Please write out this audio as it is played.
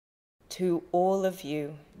to all of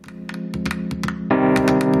you.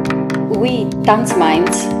 We,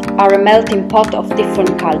 tanzmainz, are a melting pot of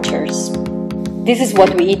different cultures. This is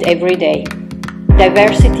what we eat every day.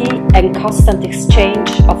 Diversity and constant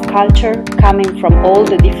exchange of culture coming from all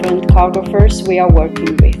the different choreographers we are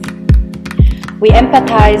working with. We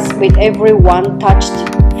empathize with everyone touched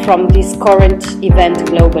from this current event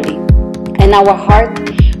globally, and our heart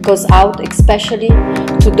goes out especially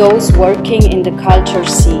to those working in the culture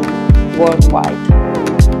scene worldwide.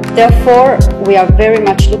 Therefore, we are very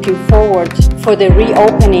much looking forward for the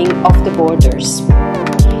reopening of the borders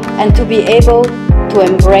and to be able to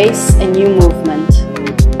embrace a new movement,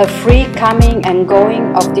 a free coming and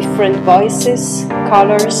going of different voices,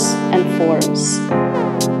 colors and forms.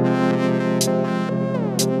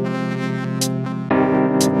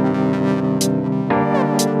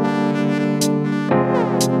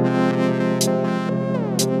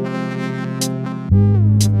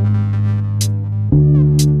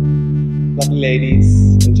 Lovely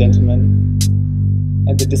ladies and gentlemen,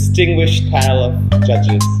 and the distinguished panel of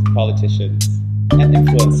judges, politicians, and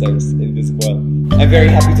influencers in this world. I'm very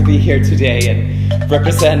happy to be here today and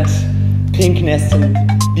represent pinkness and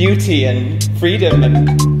beauty and freedom and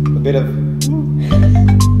a bit of,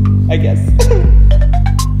 I guess.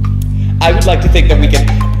 I would like to think that we can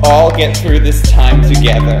all get through this time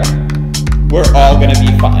together. We're all gonna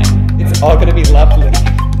be fine. It's all gonna be lovely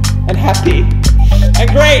and happy and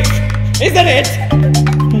great, isn't it?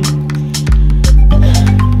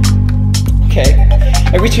 Okay.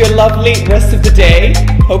 I wish you a lovely rest of the day.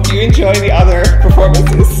 Hope you enjoy the other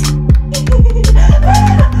performances.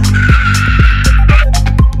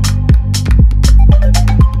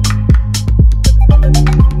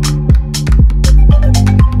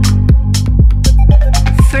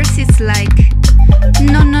 First it's like,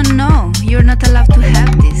 no, you're not allowed to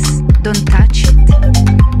have this. Don't touch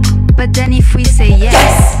it. But then if we say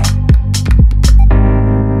yes,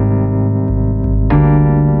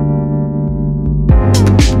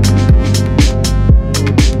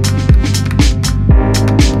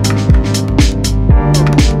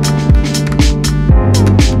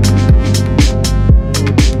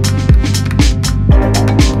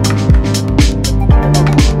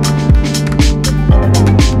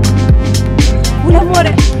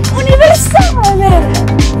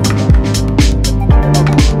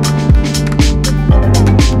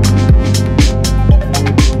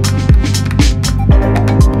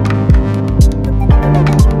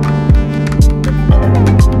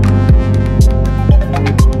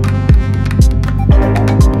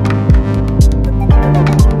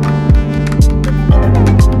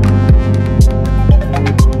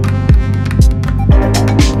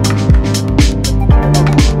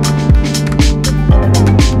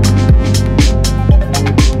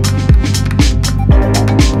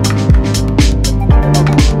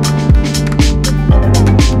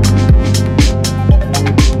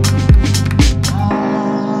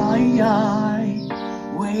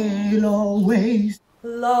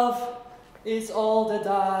 love is all that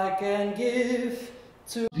I can give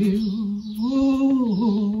to you.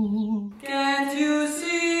 Can't you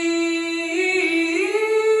see?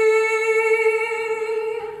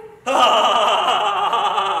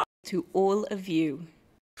 To all of you.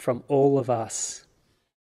 From all of us.